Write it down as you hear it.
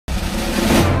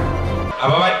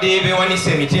ababadde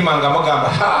bewanise emitima nga mugamba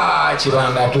ha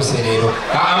Kibanda atuserero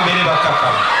ambere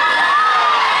bakaka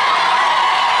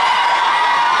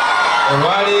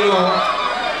olwaleero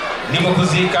ndi mu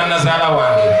kuziika nazaala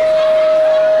wange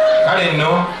kale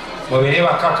nno mubere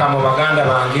bakaka mu baganda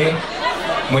bange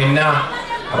mwenna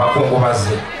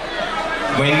abakungubaze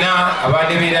mwenna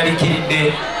abadde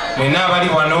beeraliikiridde mwenna abali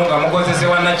wano nga mukozese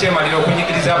wannakyemalira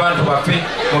okunyigiriza abantu baffe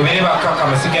mubere bakaka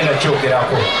musigenda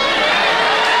kyogerako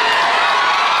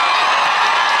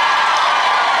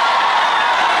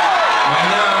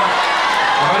mwenna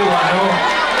abali wano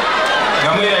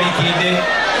nga mweraliikiridde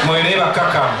mubere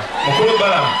bakaka mukulu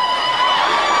Balam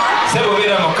sebo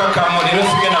beera mukakamu leero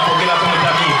sigenda kwogerako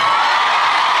mutamiivu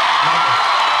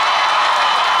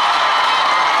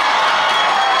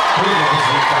tuli mu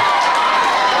kuziika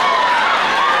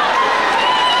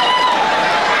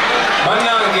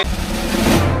bannange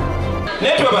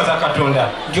naye twebaza Katonda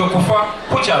nti okufa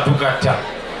kukyatugatta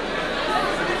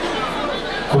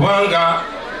kubanga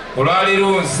olwaleero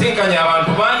nsinkanya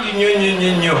abantu bangi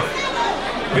nnyo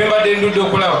bembadde ndudde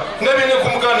okulaba nga bine ku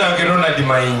muganda wange Ronald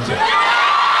Mayinja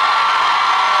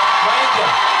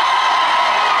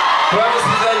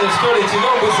twabusizanye kitole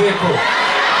kingombuzeeko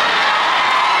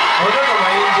onono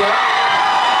Mayinja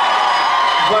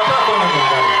gwatako ne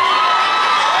muganda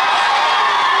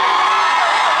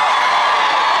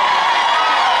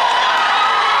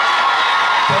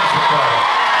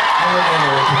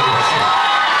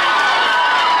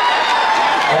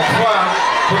okufa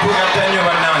kutugatta nnyo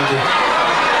bannange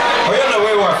oyo no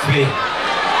weewaffe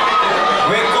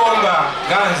wegomba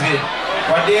ganze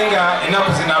wadde nga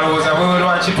ennaku zinalowooza bwewe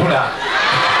lwakitula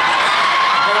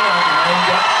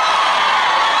Mayinja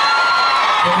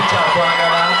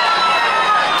tekukyakwagala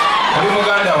oli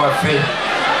muganda waffe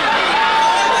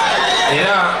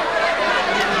era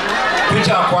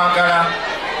tukyakwagala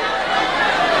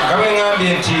nga bwe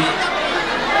ŋŋambye nti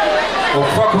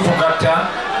okufa kutugatta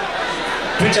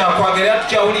tukyakwagala era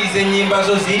tukyawuliriza ennyimba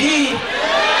zo ziri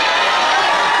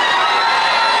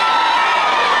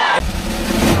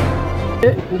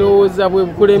ndowooza bwe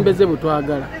bukulembeze bwe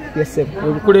twagala bwe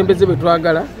bukulembeze bwe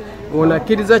twagala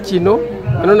onakkiriza kino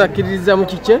ano nakkiririza mu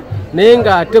kike naye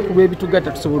ng'ate ku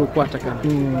lw'ebitugatta tusobola okukwatagana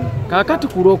kaakati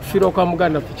ku lw'okufiira kwa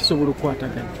muganda ffe kisobola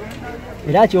okukwatagana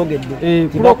era kyogedde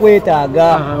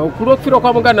tibakwetaaga ku lw'okufiira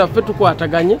kwa muganda ffe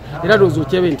tukwataganye era lowooza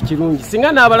okyebe nti kirungi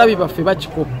singa n'abalabi baffe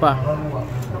bakikoppa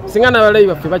ffe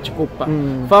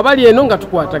abali eno nga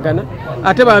tukwatagana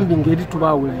ate bambi ngeri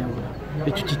tubaawulayawula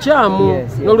ekyo kikyamu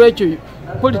n'olwekyo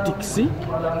politics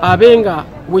abenga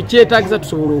wekyetaagisa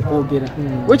tusobola okwogera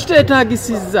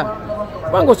wekiteetaagisizza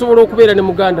kubanga osobola okubeera ne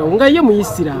muganda wo nga ye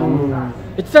muyisiraamu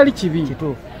ekitali kibi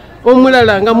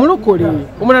omulala nga mulokole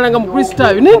omulala nga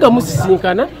mukristaayo naye nga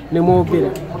musisinkana ne mwogera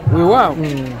weewaawo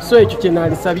so ekyo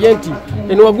kyenaalisabye nti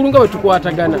eno waggulu nga bwe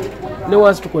tukwatagana ne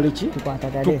wansi tukole ki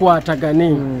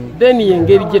tukwatagane then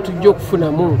yengeri gye tujja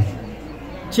okufunamu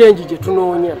change gye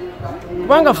tunoonya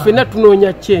kubanga ffenna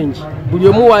tunoonya change buli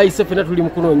omu waayise ffenna tuli mu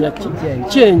kunoonya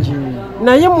change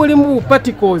naye mulimu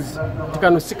particles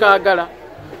tikano sikaagala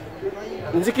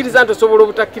nzikiriza nti osobola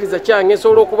obutakkiriza kyange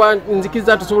nsobola okuba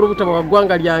nzikiriza nti osobola obutaba wa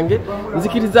ggwanga lyange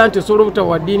nzikiriza nti osobola obutaba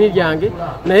wa ddiini lyange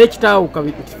naye ekitaawuka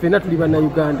ffenna tuli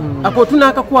bannayuganda ako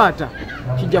tunaakakwata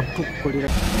kijja kutukukolera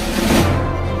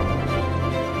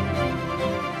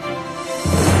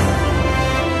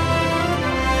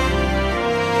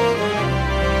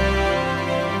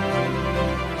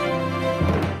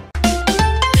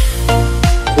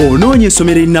Onoonya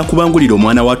essomero erinakubangulira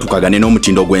omwana watukagane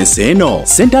n'omutindo gw'ensi eno?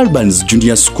 St. Albans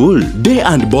Junior School Day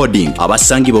and Boarding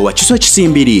abasangibwa Wakiso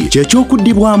Kisimbiri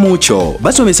kyekyokuddibwamu kyo.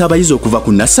 Basomesa abayizi okuva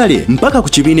ku nassale mpaka ku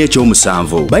kibiina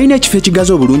ekyomusanvu. Balina ekifo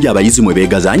ekigazi obulungi abayizi mwe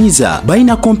beegazaanyiza.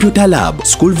 Balina computer lab,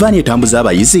 school van etambuza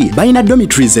abayizi. Balina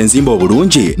dormitories enzimba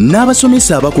obulungi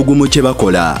n'abasomesa abakugu mu kye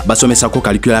bakola. Basomesako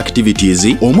curricular activities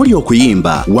omuli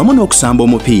okuyimba wamu n'okusamba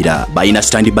omupiira. Balina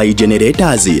standby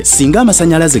generators singa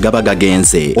amasannyalaze gaba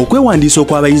gagenze. Okwewandiisa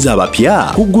okw'abayizi abapya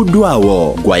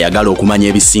kuguddwawo. Gwayagala okumanya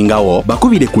ebisingawo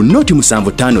bakubire ku noti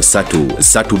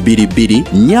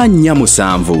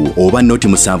 757-322-447 oba noti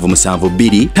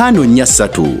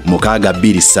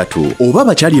 772-543-623 oba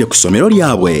bakyalire ku ssomero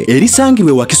lyabwe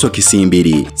erisangibwe Wakiso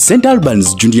Kisimbiri. St.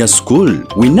 Albans Junior School,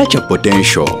 we nurture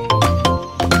potential.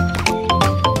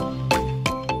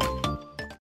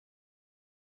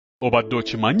 Obadde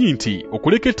okimanyi nti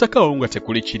okuleka ettaka nga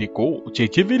tekuli kiriko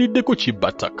kyekiviiriddeko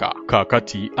kibba ttaka.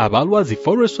 Kaakati abalwazi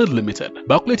Forestry Limited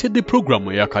bakuleetedde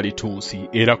pulogulaamu eya kalitunsi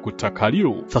era ku ttaka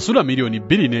lyo sasula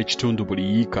 $2.5 buli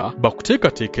yiika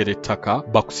bakuteekateekera ettaka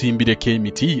bakusimbireko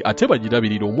emiti ate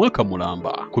bagirabirira omwaka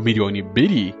mulamba. Ku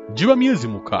 $2 giba myezi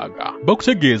 6.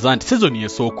 Bakutegeeza nti sezoni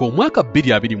esooka omwaka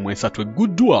 2023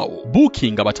 egguddwawo.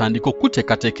 Booking batandika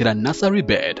okuteekateekera nursery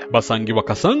bed. Basangibwa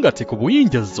Kasangati ku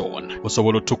Buyinja zone.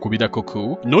 Osobola otukubirako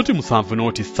ku noti 7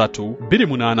 283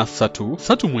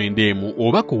 393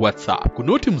 oba ku WhatsApp ku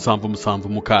noti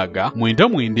 776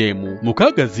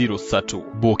 993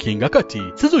 Booking kati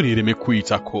sezoni ereme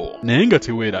kuyitako naye nga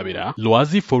teweerabira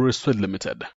Lwazi Forestry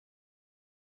Limited.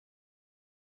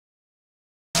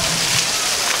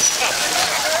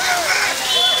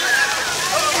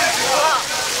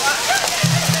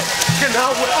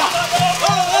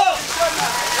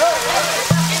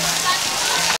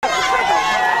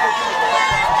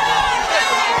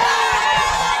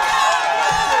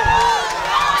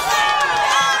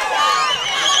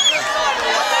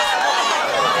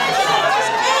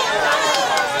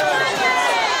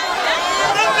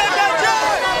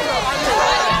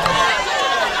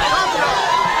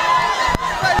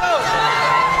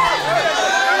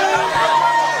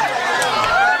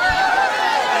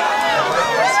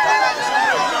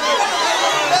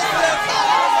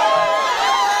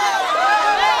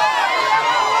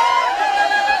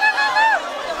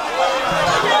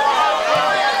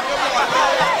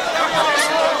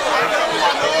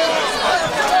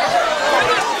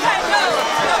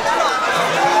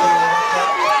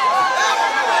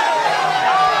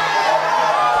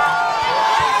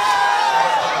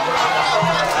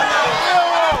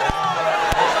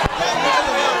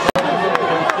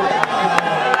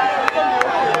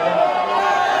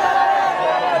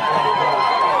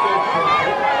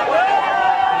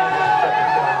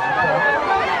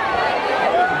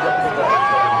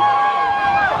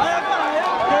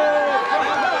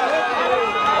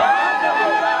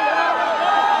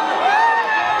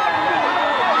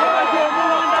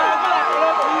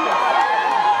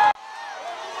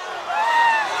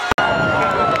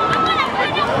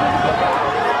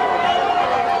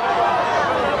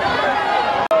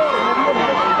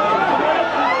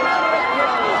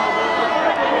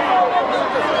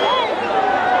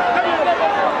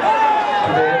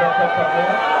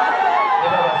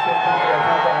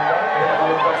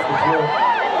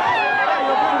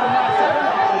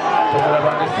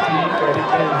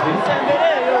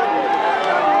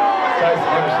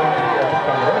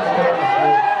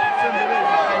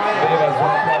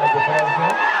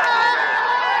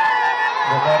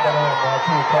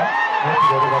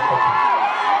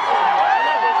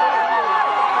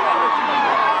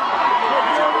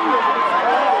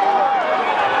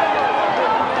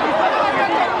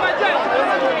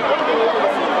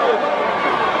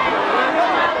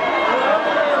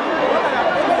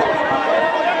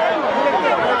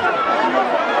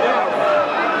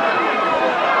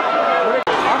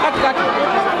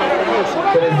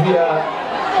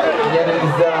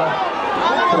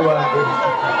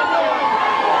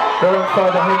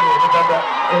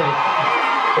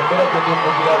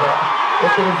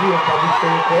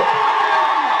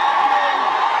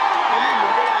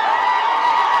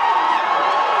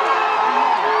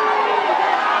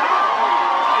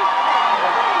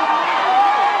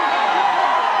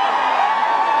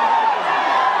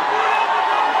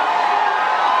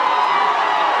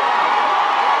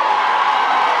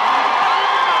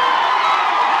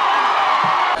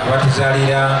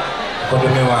 Abatuzalira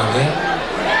kodome wange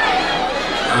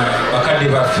bakadde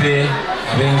baffe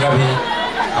abengabi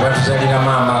abatuzalira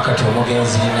maama kati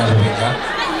omugenzi Nalubega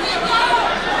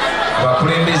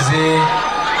abakulembeze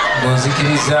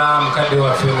munzikiriza mukadde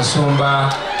waffe Musumba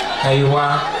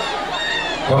Kaiwa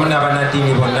wamu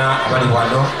n'abannaddiini bonna abali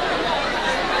wano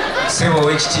ssebo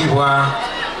ow'ekitiibwa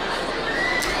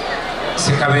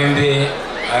Ssekabembe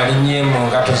alinye mu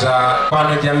ngato za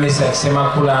mikwano gya Mesa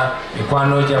Kisemakula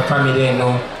mikwano gya famire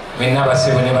eno mwenna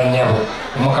abasebo ne bannyabo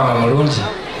Omukama mulungi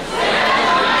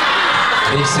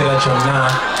ekiseera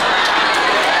kyonna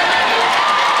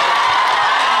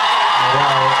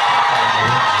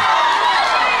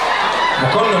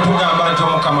mukono tugamba nti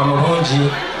Omukama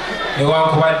mulungi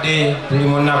newankubadde tuli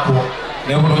mu nnaku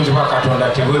n'obulungi bwa Katonda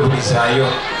tebwebulizaayo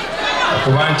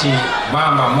okuba nti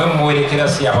maama mwe muwerekera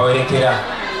si abawerekera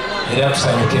era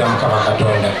tusanyukira Mukama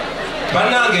Katonda.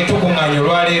 Bannange tukuŋŋaanya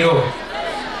olwaleero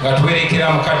nga tuwerekera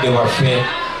mukadde waffe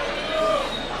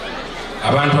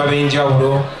abantu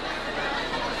ab'enjawulo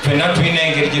ffenna tulina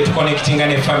engeri gye tukonekitinga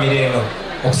ne famire eno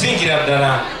okusingira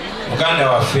ddala muganda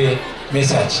waffe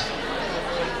Message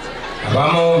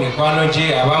abamu mikwano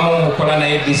gye, abamu mukola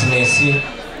naye bizinesi.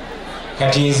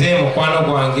 Kati nze mukwano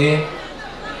gwange,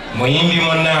 muyimbi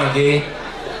munnange,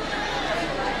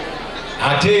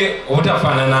 ate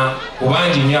obutafaanana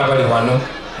kubangi nnyo abali wano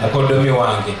mukoddomi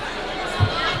wange.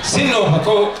 Sino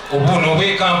obuko obuno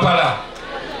obw'e Kampala.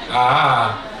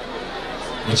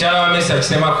 Mukyala wa Mesa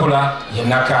Kisemakula ye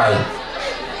Nakaayi.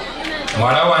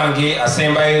 Mwala wange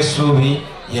asembayo essuubi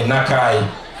ye Nakaayi.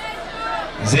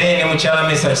 Nze ne mukyala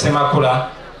Mesa Kisemakula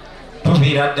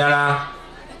tuviira ddala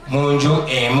mu nju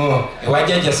emu ewa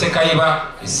jjajja Sekayiba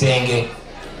Isenge.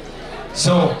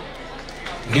 So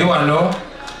ndi wano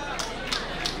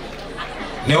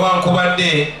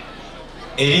newankubadde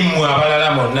erimmwe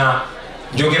abalala monna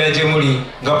njogera gye muli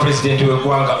nga pulezidenti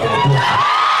w'eggwanga omutuufu.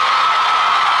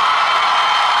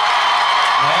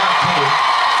 Naye ate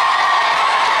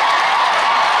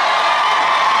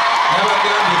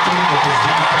n'abagambye tuli mu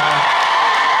kuziika.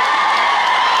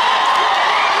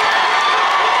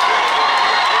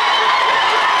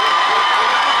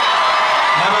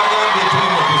 N'abagambye tuli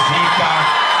mu kuziika.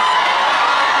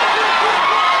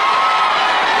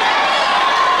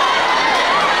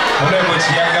 Mune mu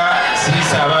kiyaga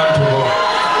sirisa abantu bo.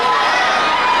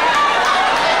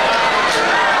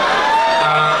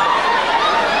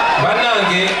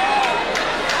 Bannange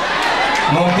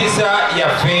mu mpisa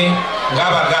yaffe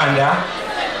ng'Abaganda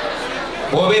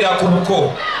bw'obeera ku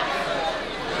buko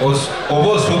oba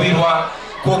osuubirwa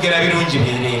kwogera birungi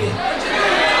byereere.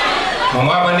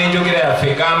 Mumwaba n'enjogera yaffe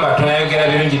egamba tunayogera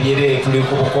birungi byereere tuli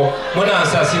ku buko.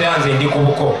 Munansasira nze ndi ku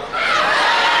buko.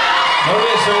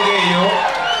 N'olw'ensonga eyo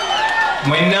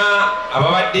mwenna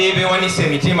ababadde beewanisa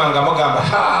emitima nga mugamba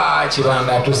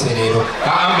Kibanda atuse leero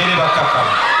mbere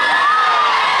bakkakkamu.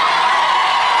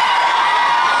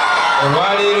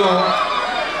 Olwaleero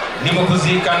ndi mu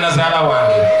kuziika nazaala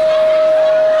wange.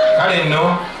 Kale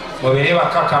nno mubeere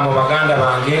bakkakkamu baganda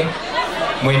bange,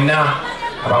 mwenna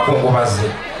abakungubaze,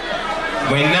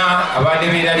 mwenna abadde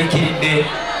beeraliikiridde,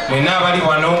 mwenna abali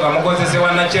wano nga mukozese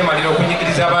wannakyemalira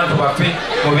okunyigiriza abantu baffe,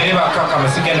 mubeere bakkakkamu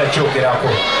sigenda kyogerako.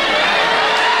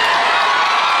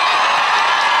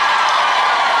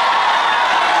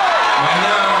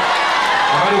 Mwenna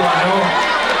abali wano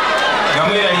nga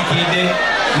mweraliikiridde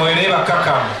mubeere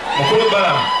bakkakkamu. Mukulu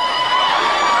Balam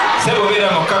sebo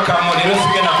beera mukkakkamu, leero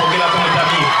sigenda kwogerako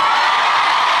mutamiivu.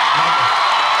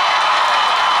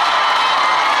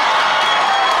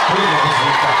 Tuli mu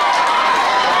kuziika.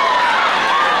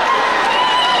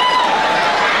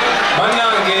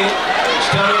 Bannange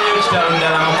kitalo nnyo kitalo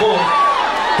ddala muko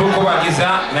tukubagiza,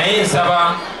 naye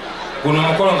nsaba guno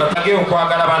mukolo nga tage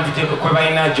okwagala abantu kwe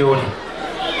balina gy'oli.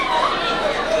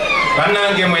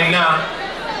 Bannange mwenna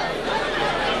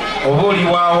oba oli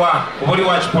waawa oba oli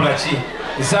wa kikola ki,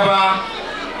 nsaba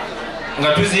nga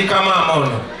tuziika maama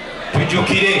ono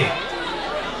tujjukire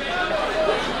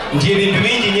nti ebintu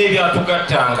bingi nnyo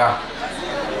ebyatugattanga,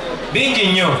 bingi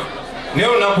nnyo, naye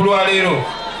olunaku lwaleero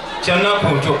kyannaku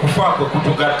nti okufa kwe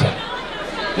kutugatta.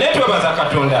 Naye twebaza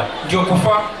Katonda nti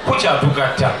okufa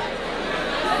kukyatugatta,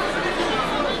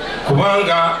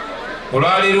 kubanga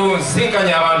olwaleero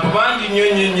nsinkanya abantu bangi nnyo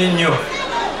nnyo nnyo nnyo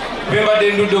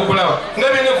bembadde ndudde okulaba.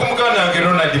 Ndabye ne ku muganda wange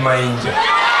Ronald Mayinja.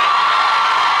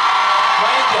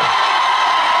 Mayinja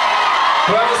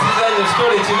twamusizanye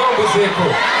kitole kino mbuzeeko.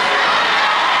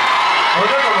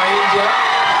 Onono Mayinja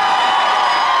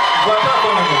kwatako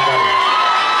ne mu ngalo.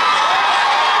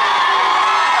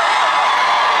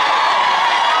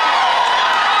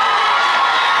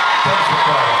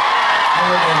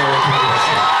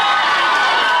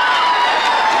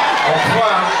 Okufa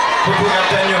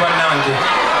kutugatta nnyo bannange.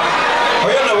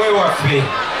 Oyo no weewaffe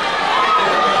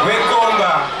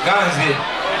wegomba ganze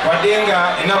wadde nga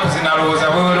ennaku zinalowooza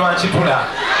bwewe lwakitula.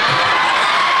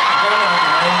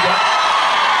 Mayinja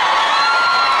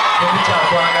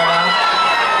tekukyakwagala,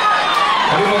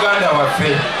 oli muganda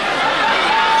waffe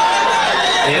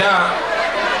era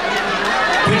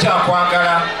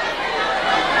tukyakwagala.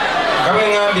 Nga bwe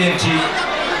ŋŋambye nti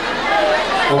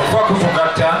okufa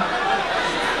kutugatta,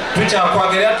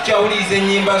 tukyakwagala era tukyawuliriza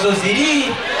ennyimba zo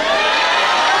ziri,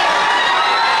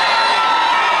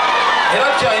 era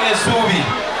tukyalina essuubi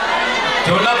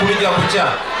ti olunaku lujja kukya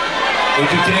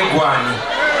ojjukire gwani,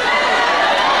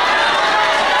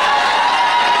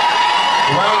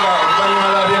 kubanga oluvannyuma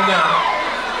lwa byonna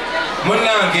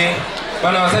munnange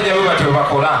bano abasajja bwe batyo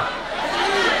bakola.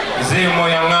 Nze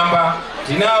mwoyo aŋŋamba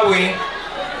ti naawe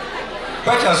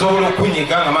bakyasobola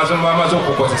okunyiga nga bamaze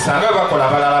okukozesa nga bakola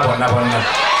abalala bonna bonna.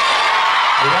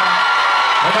 Era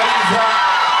bamaliriza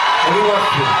oli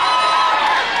waffe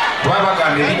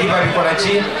twabagamba ebidiba bikola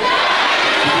ki,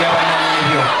 bidya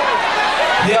bannanyinibyo.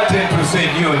 yate ntuse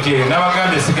nnyo nje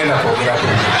n'abagambye sigenda kwogera ku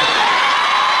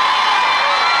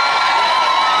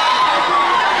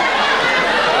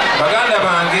baganda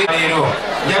bange leero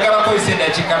njagala kukozesa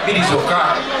eddakiika 2 zokka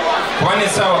kuba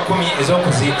n'essaawa 10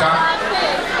 ez'okuziika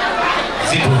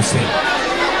zituuse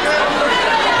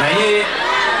naye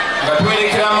nga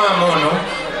twerekeramu amono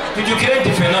tujjukire nti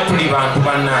ffenna tuli bantu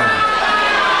bannange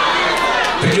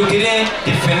tujjukire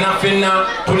nti ffenna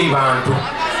tuli bantu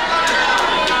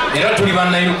era tuli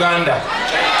bannayuganda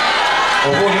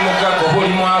oba oli mugagga oba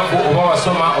oli mwavu oba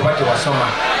wasoma oba tewasoma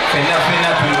ffenna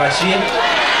tuli baki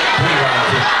tuli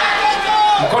bantu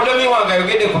mukodomi wange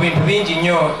ayogedde ku bintu bingi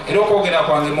nnyo era okwogera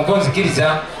kwange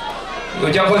mukonzikiriza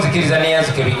ojja kunzikiriza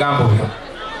neyanzika ebigambo byo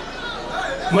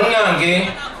munnange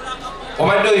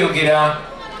obadde oyogera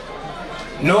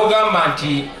n'ogamba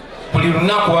nti buli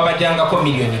lunaku babajjangako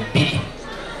miliyoni 2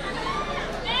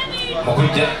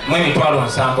 mu emitwalo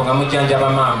 7 nga mujjanjaba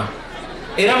maama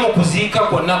era mu kuziika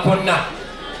kwonna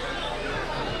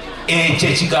ekyo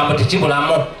ekigambo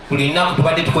tekibulamu buli lunaku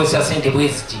tubadde tukozesa sente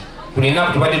bweziti buli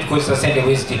lunaku tubadde tukozesa sente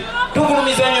bweziti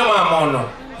tugulumiza nnyo maama ono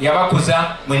yabakuza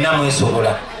mwenna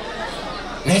mwesobola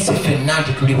naye se ffenna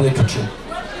nti tuli bwe tutyo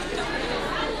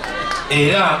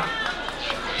era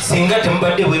singa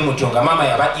temubadde bwe mutyo nga maama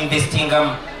yaba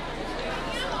investingamu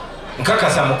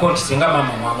nkakasa muko nti singa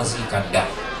maama mwamuziika dda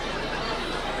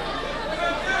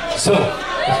so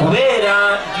okubeera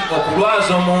nti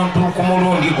okulwaza omuntu ku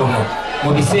mulundi guno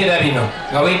mu biseera bino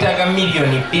nga weetaaga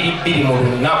miliyoni 2 mu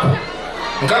lunaku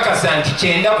nkakasa nti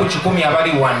 9 ku 10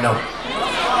 abali wano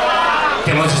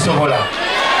temuzisobola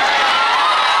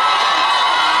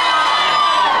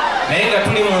naye nga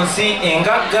tuli mu nsi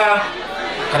engagga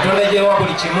katonda gyewa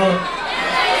buli kimu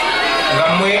nga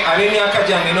mmwe ab'emyaka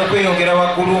gyange n'okweyongera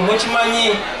waggulu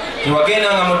mukimanyi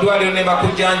tiwagendanga mu ddwaliro ne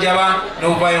bakujjanjaba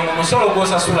n'obuvayo nga omusolo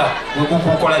gw'osasula gwe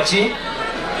gukukola ki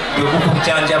gwe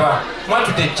gukujjanjaba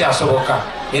mwatu tekyasoboka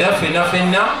era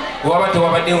ffenna waba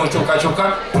tewabaddewo nkyukakyuka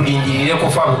tulindirire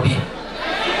kufa bubi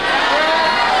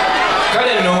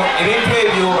kale nno ebintu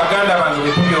ebyo baganda bange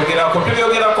bwe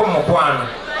tubyogerako mu mukwano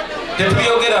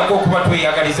tetubyogerako okuba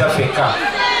tweyagaliza ffekka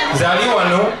nzaali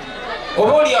wano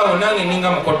oba oli awo nange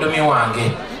ninga mukoddomi wange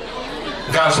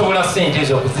nga nsobola ssente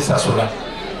ezo okuzisasula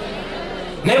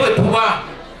naye bwe tuba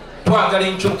twagala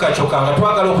enkyukakyuka nga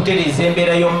twagala okutereeza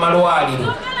embeera y'omu malwaliro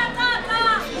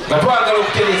nga twagala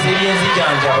okutereeza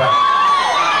ebyenzijanjaba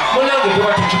munange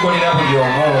tuba tukikolera buli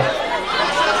omu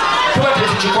tuba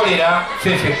tetukikolera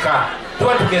ffeffekka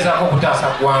tuba tugezaako okutaasa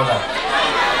ggwanga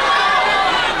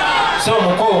so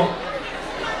muko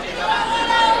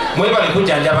mwebale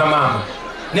kujjanjaba maama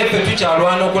neffe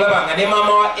tukyalwana okulaba nga ne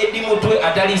maama wa Eddi Mutwe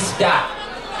atali sita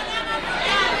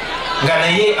nga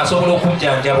naye asobola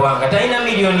okujjanjabwa nga talina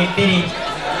miliyoni 2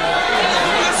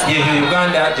 yebyo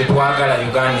Uganda gyetwagala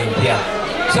Uganda empya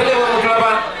so ne bwe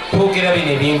mutulaba twogera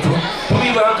bino ebintu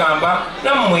tubibagamba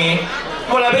nammwe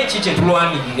mulabe ki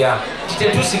kyetulwanirira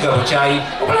kitetusiga bukyayi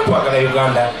obula twagala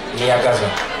Uganda yeyagaza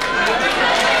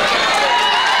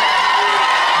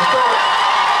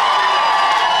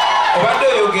obadde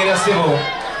oyogera sebo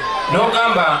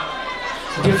n'ogamba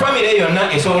nti famire yonna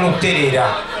esobola okutereera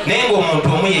naye ng'omuntu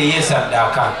omu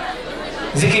yeyeesaddaaka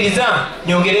nzikiriza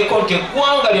nyongereko nti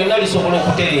eggwanga lyonna lisobola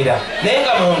okutereera naye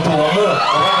nga muntu omu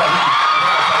oba babiri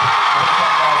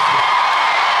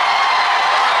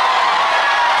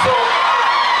so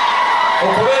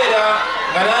okubeera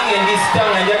nga nange ndi sita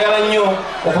nga njagala nnyo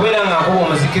okubeera nga nkuba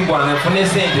omuziki gwange nfune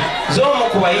sente z'omu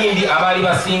ku bayimbi abaali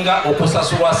basinga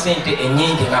okusasulwa sente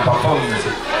ennyingi nga performance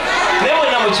naye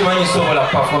mwenna mukimanyi sobola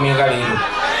kupafominga leero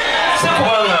si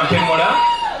kubanga mpemula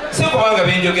si kubanga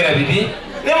benjogera bibi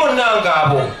ne munnanga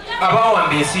abo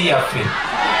abawamba ensi yaffe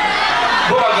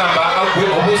bo bagamba gwe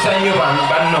obuusa nnyo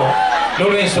banno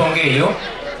n'olw'ensonga eyo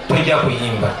tojja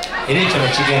kuyimba era ekyo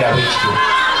nekigenda bwekityo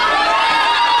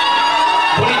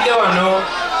tulidde wano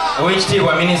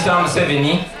ow'ekitiibwa minisita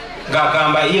Museveni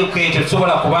ng'agamba yekwe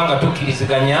tetusobola kubanga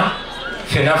tukkiriziganya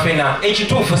ffenna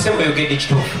ekituufu sembe yogedde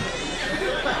ekituufu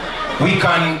we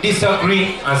can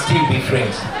disagree and still be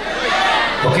friends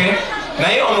okay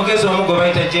naye omugezi omu gwe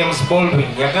bayita James Baldwin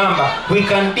yagamba we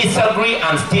can disagree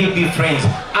and still be friends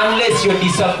unless your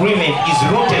disagreement is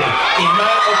rooted in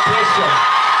my oppression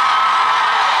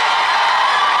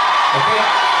okay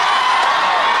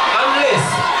unless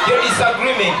your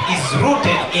disagreement is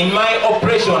rooted in my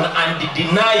oppression and the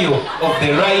denial of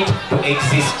the right to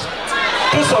exist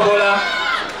tusobola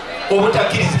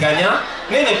obutakkiriziganya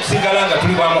naye ne tusigala nga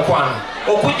tuli bwa mukwano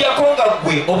okujjako nga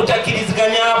gwe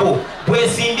obutakkiriziganyabo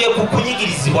bwesimbye ku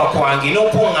kunyigirizibwa kwange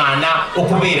n'okuŋŋaana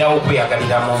okubeerawo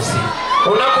okweyagalira mu nsi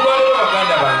olunaku lwaleero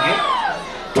baganda bange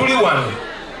tuli wano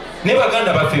ne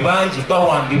baganda baffe bangi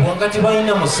bawambibwa nga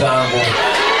tebalina musango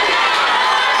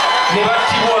ne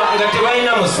battibwa nga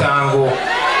tebalina musango.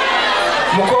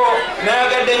 Muko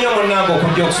nayagadde nnyo munnange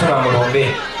okujja okusula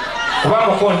mulombe kuba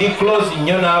muko ndi close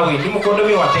nnyo naawe ndi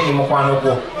mukondomi wateni mukwano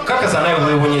gwo kakasa nawe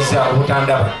bwebunyiza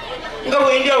obutandaba nga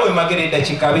bwendi awo emagere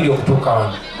eddakiika 2 okutuuka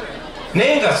wano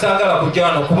naye nga saagala kujja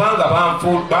wano kubanga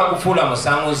bagufuula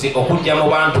musanguzi okujja mu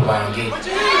bantu bange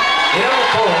era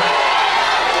muko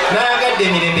nayagadde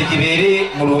emirembe gibeere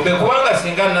mulumbe kubanga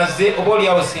singa nazze oba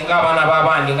oliawo singa abaana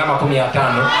b'abandi nga 50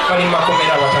 bali mu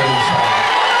makomera abatali musango.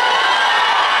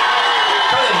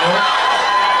 Kale nno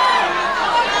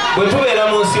bwe tubeera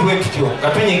mu nsi bwe tutyo nga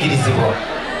tunyigirizibwa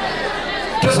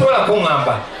tosobola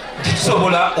kuŋŋamba nti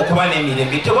tusobola okuba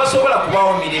n'emirembe. Tewasobola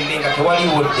kubaawo mirembe nga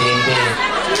tewaliwo ddembe.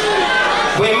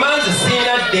 Bwe manzi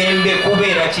sina ddembe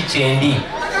kubeera kikyendi,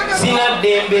 sina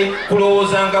ddembe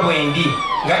kulowooza nga bwendi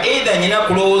nga either nyina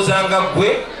kulowooza nga ggwe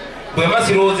bwe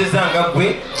masirowoozeza nga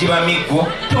ggwe kiba miggo.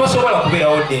 Tebasobola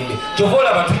kubeerawo ddembe. Kyova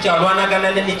olaba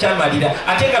tukyalwanagana ne nekyamalira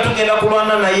ate nga tugenda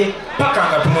kulwana naye paka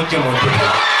nga tumugye mu nteto.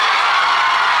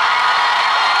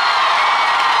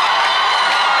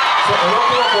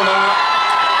 Olw'okulokola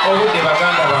obudde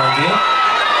baganda bange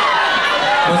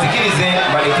muzikirize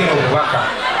mbalekere obubaka.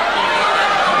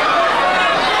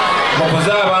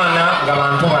 Mukuze abaana nga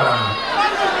bantu balamu,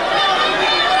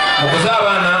 mukuze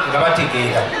abaana nga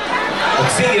bategeera,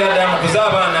 okusingira ddala mukuze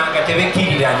abaana nga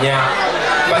tebekkiriranya.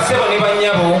 Basebo ne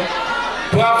bannyabo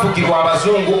twafugirwa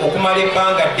abazungu okumala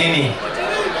ebbanga ddene.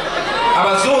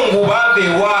 Abazungu baava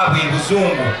ewaabwe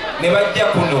ebuzungu ne bajja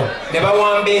kuno ne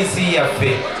bawamba ensi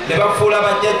yaffe ne bafuula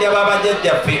bajjajja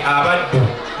b'abajjajjaffe abaddu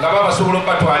nga babasobola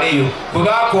okubatwala eyo bwe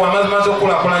baakowa amaze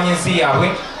okukulaakulanya ensi yaabwe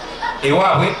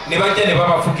ewaabwe ne bajja ne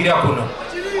babafugira kuno.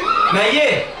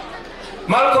 Naye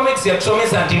Malcolm X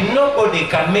yatusomesa nti nobody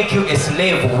can make you a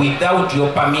slave without your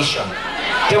permission.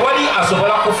 Tewali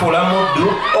asobola kufuula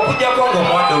muddu okujjako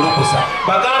ng'omuwadde olukusa.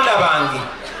 Baganda bange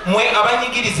mwe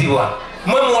abanyigirizibwa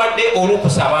mwe muwadde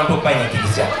olukusa abantu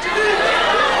okubanyigiriza.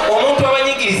 Omuntu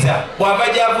abanyigiriza bw'ava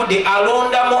gy'avudde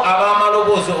alondamu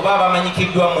ab'amaloboozi oba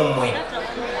abamanyikiddwa mu mmwe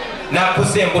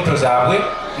n'akuza embuto zaabwe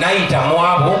n'ayita mu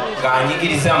abo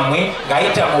ng'anyigiriza mmwe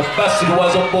ng'ayita mu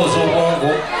basiruwaza obboozi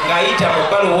obwongo ng'ayita mu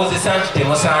balowoozesa nti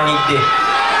temusaanidde.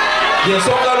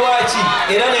 Yensonga lwaki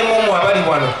era ne mumu abali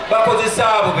wano bakozesa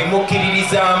abo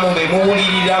bemukkiririzaamu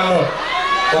bemuwuliriramu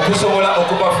okusobola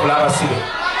okubafuula abasibe.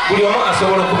 Buli omu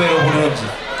asobola okubeera obulungi.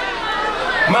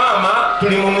 Maama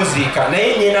tuli mu muziika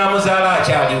naye nnyina amuzaala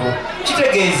akyaliwo.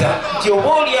 Kitegeeza nti oba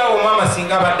oliawo maama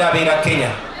singa abadde abeera Kenya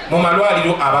mu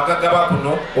malwaliro abagagga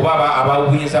bakuno oba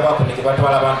abawuyinza bakuno gye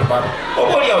batwala abantu babo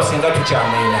oba oliawo singa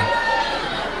tukyamwina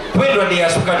kuba endwadde ya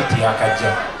sukali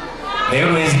teyakajja naye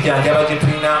olw'enzijanjaba gye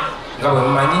tulina nga bwe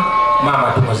mumanyi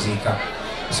maama tumuziika.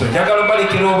 So njagala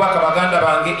obalekera obubaka baganda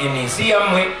bange ensi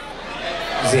yammwe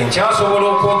nze nkyasobola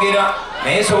okwogera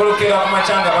naye nsobola okukera ku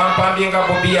makya nga bampambye nga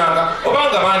Bobi yanga oba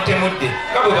nga bantemudde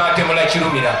nga bwe batemula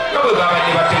Kirumira nga bwe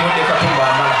babadde batemudde Katumba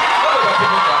Amala nga bwe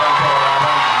batemudde abantu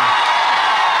abangi.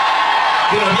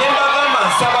 Bino bye mbagamba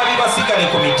nsaba bibasigale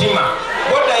ku mitima.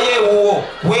 Oddayo ewuwo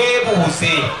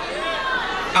weebuuze,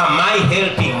 am I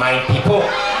helping my people?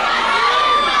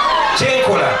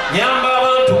 Kyenkola nyamba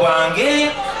abantu bange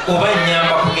oba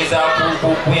nyamba kugeza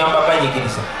kuyamba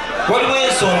banyigiriza? Waliwo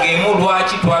ensonga emu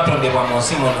lwaki twatondebwa mu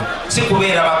nsi muno, si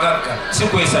kubeera bagagga, si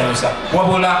kwesanyusa,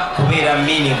 wabula kubeera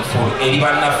meaningful eri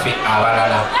bannaffe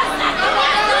abalala.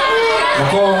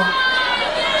 Muko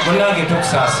munnange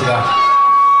tukusaasira,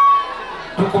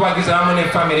 tukubagiza wamu ne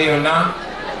famire yonna.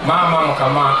 Maama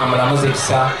Mukama amulamuze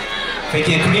ekisa, ffe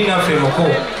kye tuli naffe muko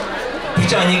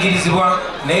tukyanyigirizibwa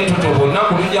naye tutoba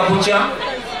olunaku lujja kukya.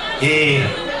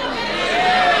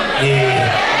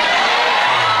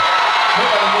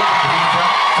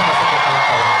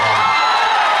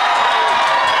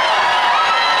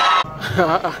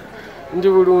 Ndi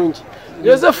bulungi.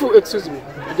 Joseph, excuse me.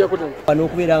 Ujja kutama. Bano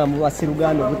okubeera nga mu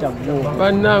Bwasseruganda obutaggwaawo.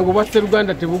 Bannange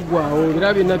Obwasseruganda tebuggwaawo,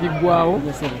 era byonna biggwaawo.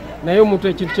 Naye omuntu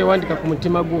ekintu kyewandika ku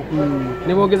mutima gwo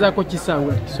ne boogezaako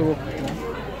kisango kisoboka.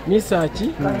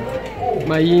 Misaki,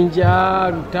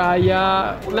 Mayinja,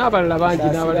 Lutaaya n'abalala bangi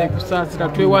n'abalala kusaasira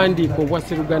twewandiika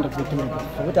Obwasseruganda ku mutima gwo.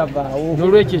 Obutavaawo.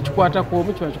 N'olwekyo ekikwatako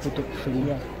omu kiba kikutte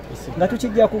kufunya. Nga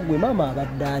tukijja kuggwe maama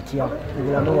abadde atya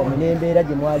obulamu bwammwe n'embeera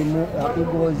gye mwalimu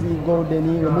Eagles, Golden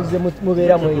muzze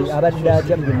mubeeramu abadde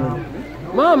atya gye muli?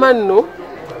 Maama nno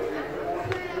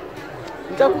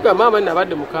ntakuga maama nno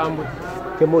abadde mukambwe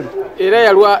temuli era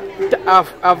yalwa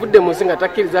avudde mu nsi nga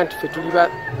takkiriza nti ffe tuli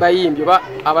bayimbi oba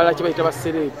abalala kye bayita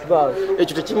basereebu.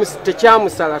 Ekyo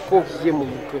tekyamusalako ye mu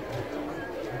mutwe.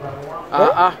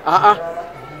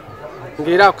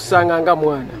 ng'era akusanga nga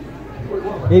mwana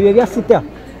ebyo bya sita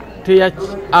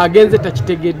agenze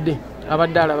takitegedde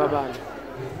abadde alaba baana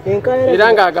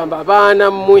era ng'agamba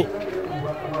abaana mmwe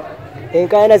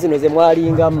enkaayana zino ze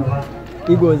mwalingamu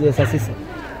Eagles esasisa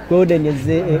Golden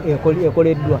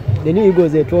ekoleddwa then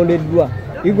Eagles etondeddwa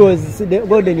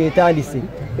Golden etandise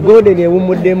Golden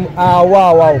ewumuddemu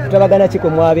awaawo kutabagana kiko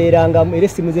mwabeerangamu era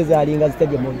essimu ze zaalinga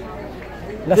zitagemoni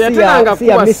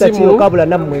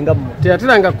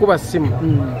teyateranga kuba ssimu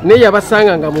naye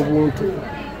yabasanganga mu buntu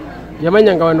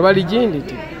yamanyanga bano bali Jendi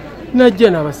ti najja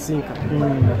n'abasinka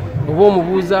oba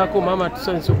omubuuzaako maama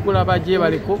tusanyusa okulaba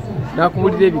gyebaleko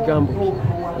n'akubulira ebigambo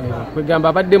kwegamba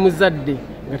abadde muzadde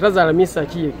nga tazaala myesa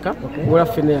ki yekka ola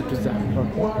ffenna yatuzaala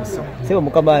sebo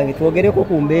mukama wange twogereko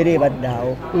ku mbeera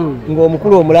ebaddaawo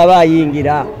ng'omukulu omulaba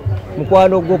ayingira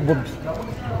mukwano gwo Bobi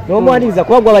n'omwaniriza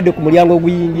kuba gwabadde ku mulyango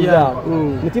oguyingiza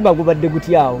mutima gubadde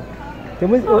gutyawo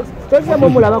tozamu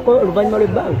omulabako oluvannyuma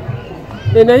lw'ebbanga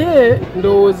naye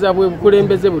ndowooza bwe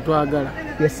bukulembeze bwe twagala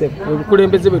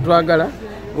obukulembeze bwe twagala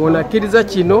onakkiriza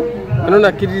kino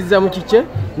anonakkiririza mu kike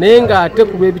naye ng'ate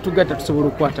ku lw'ebitugatta tusobola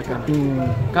okukwatagana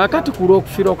kaakati ku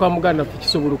lw'okufiira kwa muganda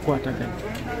tukisobola okukwatagana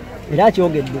era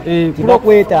akyogedde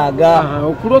tibakwetaaga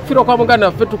ku lw'okufiira kwa muganda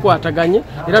waffe tukwataganye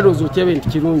era lowooza okyebe nti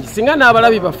kirungi singa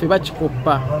n'abalabi baffe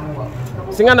bakikoppa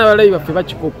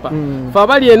fe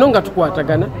abali eno nga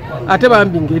tukwatagana ate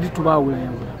bambi ng'eri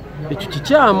tubaawulayawula ekyo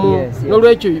kikyamu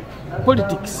n'olwekyo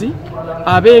politics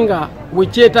abenga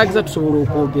wekyetaagisa tusobola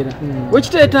okwogera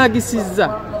wekiteetaagisizza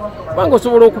kubanga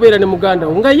osobola okubeera ne muganda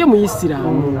wo nga ye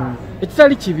muyisiraamu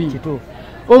ekitali kibi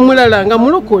omulala nga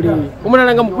mulokole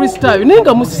omulala nga mukristaayo naye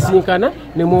nga musisinkana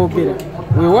ne mwogera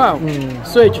weewaawo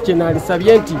so ekyo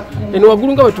kyenaalisabye nti eno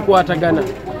waggulu nga bwe tukwatagana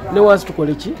ne wansi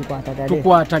tukole ki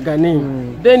tukwatagane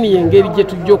then yengeri gye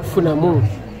tujja okufunamu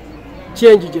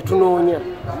change gye tunoonya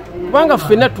kubanga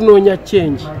ffenna tunoonya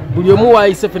change buli omu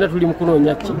waayise ffenna tuli mu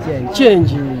kunoonya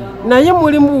change naye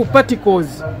mulimu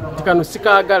particles tikano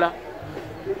sikaagala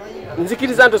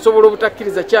nzikiriza nti osobola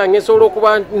obutakkiriza kyange nsobola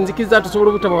okuba nzikiriza nti osobola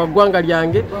obutaba wa ggwanga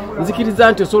lyange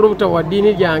nzikiriza nti osobola obutaba wa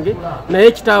ddiini lyange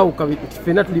naye kitaawuka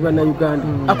ffenna tuli bannayuganda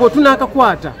ako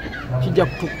tunaakakwata kijja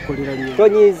kutukolera nnyo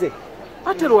tonyiize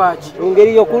ate lwaki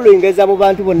engeri y'okulengeza mu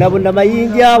bantu bonna bonna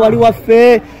Mayinja wali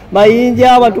waffe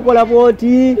Mayinja batukola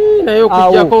bwoti naye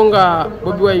okujjako nga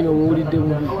Bobi Wine omuwulidde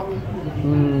bubi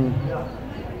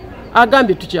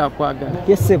agambye tukyakwagala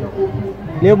yesebo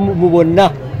ne mu bonna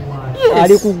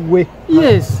ali kugwe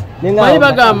bayi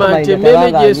bagamba nti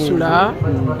emmeeme gyesula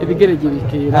ebigere gye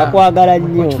bikeera akwagala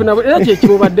nnyo era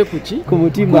kyekimubadde kuki ku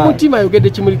mutima ayogedde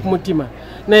kimuli ku mutima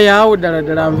naye awo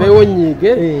ddala nveewo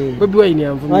nyiige Bobi Wine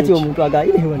yanvumye omuntu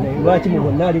lwaki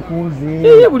mubonna ali kuuze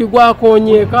ye buli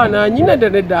gwakonyeeka nanyina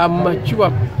ddala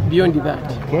mature beyond that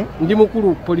ndi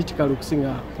mukulu political okusinga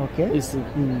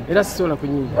era sisobola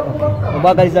kunyiiga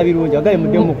omwagaliza birungi agale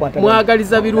mudde mukwata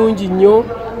mwagaliza birungi nnyo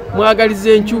mwagaliza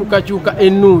enkyukakyuka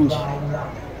ennungi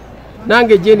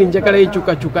nange Jendi njagala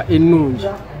enkyukakyuka ennungi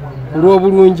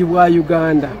olw'obulungi bwa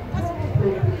Uganda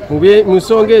mu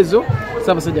nsonga ezo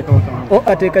Ssaabasajja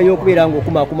Kabaka ateeka y'okubeera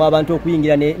ng'okumaakuma abantu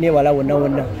okuyingira newala wonna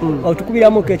wonna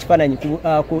otukubiramuko ekifaananyi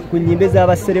ku nnyimbe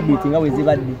z'abacelebrity nga bwe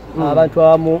zibadde abantu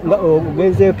abamu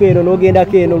ogenzeeko eno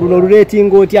n'ogendako eno luno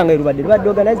oluleetinga otya nga lubadde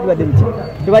organized lubadde luti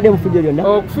tebadde mufujjo lyonna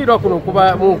okufiirwa kuno kuba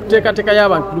mu kuteekateeka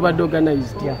y'abantu lubadde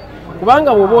organized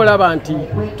kubanga bw'oba olaba nti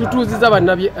tutuuziza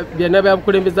byonna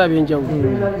byabukulembeze ab'enjawulo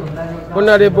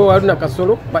honorable Waluna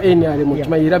Kasolo ba NRM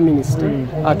okimanyi era minisita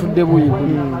atudde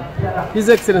buyibuli his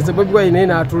excellence Bobi Wine naye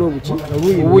n'atula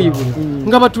obuyibuli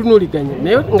nga batunuuliganye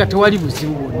naye nga tewali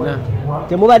buzibu bwonna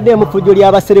temubadde mufujjo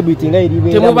ly'abacelebrity nga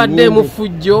eribeera temubadde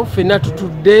mufujjo ffenna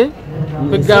tutudde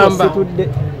kwegamba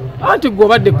anti gwe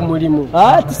obadde ku mulimu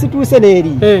tisituuse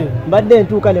n'eri mbadde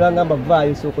ntuuka ne bangamba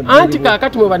vaayo soko anti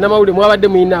kaakati mwe bannamawulire mwabadde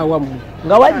muyina awamu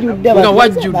nga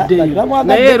wajjudde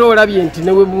naye era olabye nti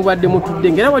newe mubadde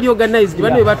mutudde ngera wali organized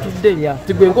bano we batudde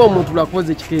tigwe ng'omuntu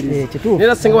lwakoze ekikeerezi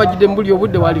era singa wajjudde mu buli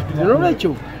obudde wali tudde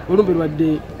n'olwekyo olumbe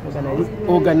lwadde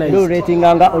organized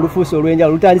olufuusi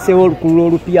olw'enjawulo lutandiseewo olukululo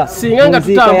olupya singa nga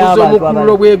tutambuza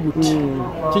omukululo bwe guti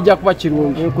kijja kuba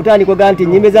kirungi kutandika ogaa nti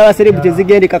ennyimbe z'abaserebu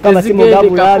tezigendeka amasimu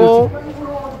gabulabi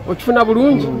okifuna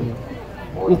bulungi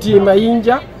nti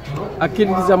Mayinja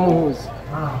akkiririza muhoozi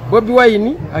Bobi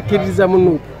Wine akkiririza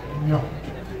munuupu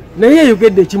naye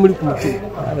yayogedde ekimuli ku mutima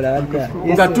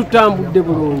nga tutambudde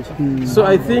bulungi so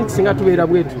I think singa tubeera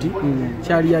bwe tuti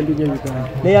kyali yandi nnyo Uganda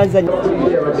neyanza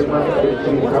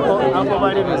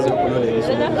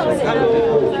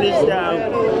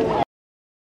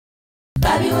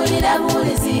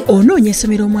onoonya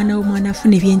essomero omwana w'omwana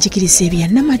afuna ebyenjigiriza ebya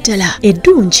nnamadala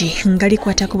eddungi nga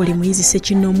likwatako buli muyizi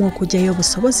ssekinnoomu okugyayo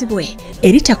obusobozi bwe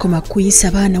eritakoma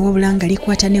kuyisa baana wabula nga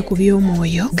likwata ne ku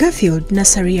by'omwoyo Garfield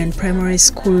Nursery and Primary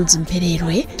Schools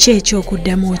Mpererwe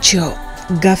ky'ekyokuddamu kyo.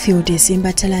 Garfield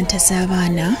ezimba talanta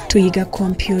z'abaana tuyiga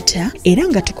kompyuta era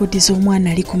nga tukuddiza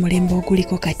omwana ali ku mulembe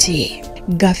oguliko kati.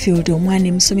 Garfield omwana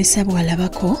emusomesa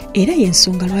bw'alabako era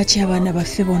y'ensonga lwaki abaana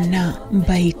baffe bonna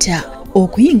mbayita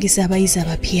okuyingiza abayizi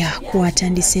abapya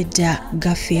kwatandise dda.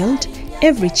 Garfield,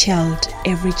 every child,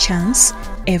 every chance,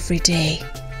 every day.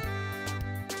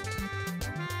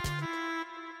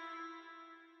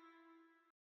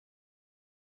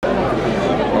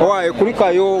 Owaye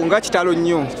kulikayo nga kitalo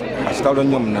nnyo. Kitalo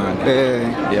nnyo munange.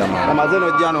 Amaze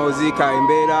n'ojja n'oziika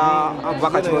embeera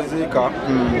abakati oziika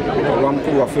olwa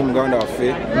mukulu waffe muganda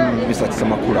waffe bisatisa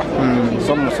makula.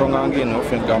 So mu nsonga ng'eno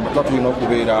ffe ngamba tulina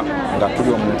okubeera nga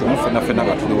tuli omuntu omu ffenna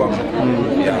nga tuli wamu.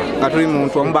 Nga tuli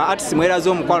muntu omu ba artist mweraze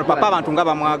omukwano papa abantu nga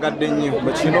bamwagadde nnyo.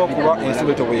 Bwe kirina okuba ensi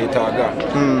bwe tobwetaaga.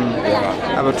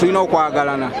 Tulina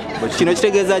okwagalana. Kino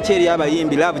kitegeeza ki eri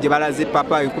abayimbi laavu gye balaze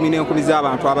papa 10,000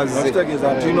 z'abantu abazze.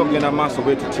 Kitegeeza tulina okugenda maaso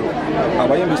bwe tutyo.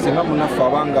 Abayimbi singa munaffe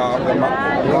abanga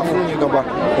bafunye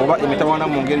oba emitawaana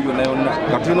mu ngeri yonna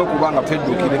nga tulina okuba nga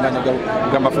twedduukirira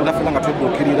gamba ffenna nga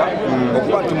twedduukirira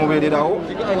okuba nti mubeererawo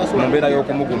mu mbeera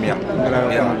y'okumugumya.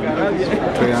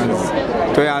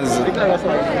 Toyanze.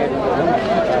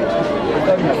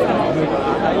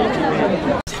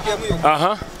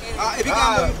 Aha.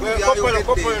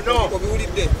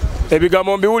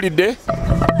 Ebigambo mbiwulidde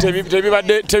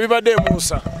tebibadde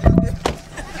Musa.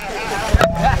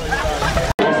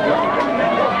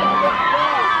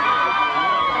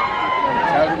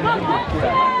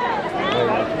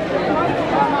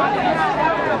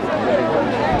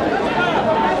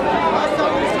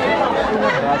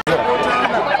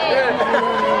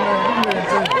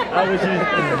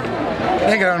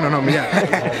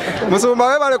 Musumba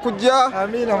we bale kujja.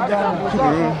 Amina mjana.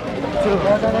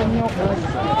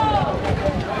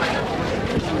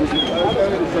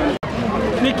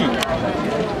 Niki.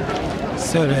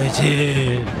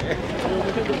 Soleje.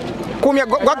 Kumya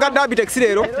gwagadde abitex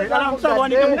leero.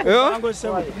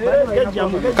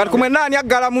 Kati kumwe nani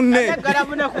aggala munne? Aggala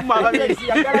munne kumma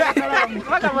ababezi aggala kalamu.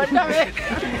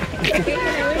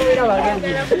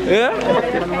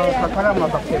 Kakalamu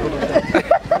abakero.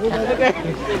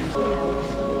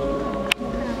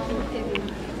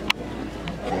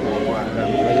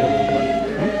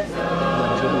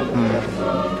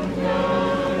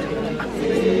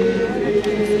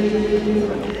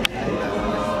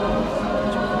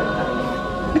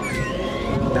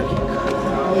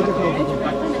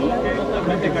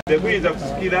 Teguyinza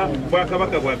kusikira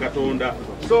bwakabaka bwa Katonda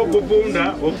so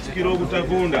okuvunda okusikira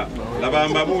obutavunda laba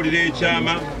mbabuulira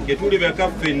ekyama ngetuli baka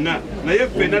ffenna naye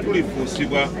ffenna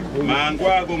tulifuusibwa mangu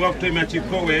ago nga kutema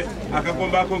kikowe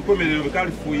akagomba akonkomerero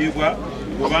kalifuuyibwa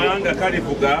kubanga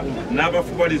kalivuga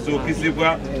n'abafubaliza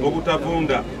okizibwa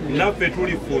obutavunda naffe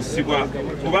tulifuusibwa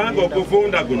kubanga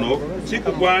okuvunda guno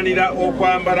kikugwanira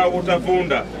okwambala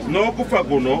obutavunda n'okufa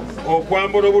guno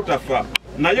okwambala obutafa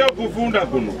naye okuvunda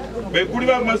guno bwe kuli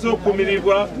bamaze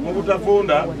okumirirwa mu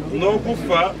butavunda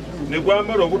n'okufa ne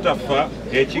gwambala obutafa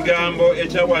ekigambo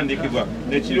ekyawandiikibwa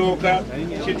ne kiryoka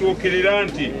kituukirira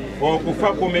nti okufa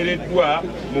kumereddwa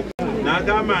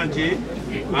n'agamba nti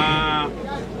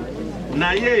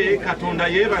naye Katonda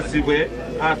yeebazibwe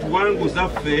atuwanguza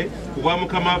ffe ku bwa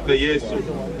Mukama waffe Yesu.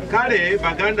 Kale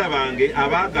baganda bange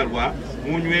abaagalwa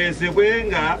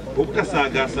munywezebwenga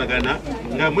obutasaagaasagana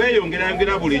nga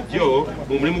mweyongerayongera bulijjo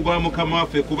mu mulimu gwa Mukama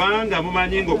waffe kubanga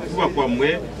mumanyi ng'okufuba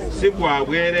kwammwe si kwa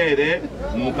bwereere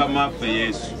mu Mukama waffe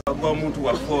Yesu. Omuntu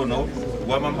waffe ono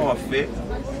wa mama waffe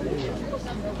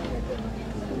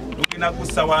tulina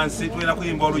kussa wansi tulina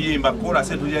kuyimba oluyimba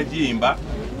koolasi tulya giyimba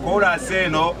koolasi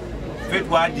eno ffe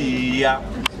twagiyiya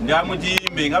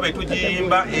ndamugiyimbe nga bwe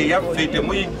tugiyimba eyaffe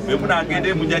bwe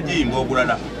munagende mujja giyimba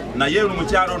obulala naye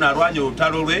omukyalo ono alwanye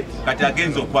olutalo lwe kati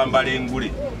agenza okwambala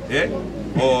engule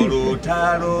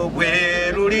olutalo bwe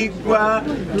luliggwa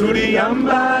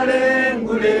tuliyambala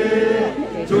engule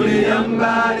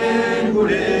tuliyambala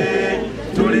engule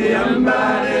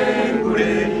tuliyambala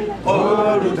engule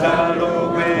olutalo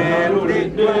bwe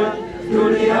luliggwa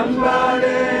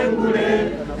tuliyambala engule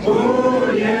mu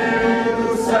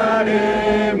Yerusalemu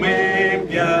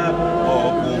empya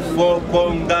okufa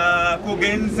nga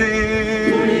kugenze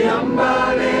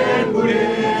tuliyambala engule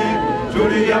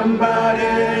tuliyambala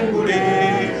engule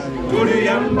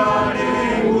tuliyambala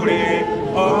engule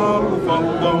okufa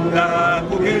nga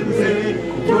kugenze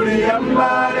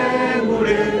tuliyambala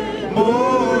engule mu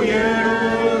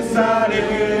Yerusalemu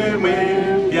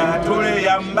empya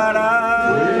tuliyambala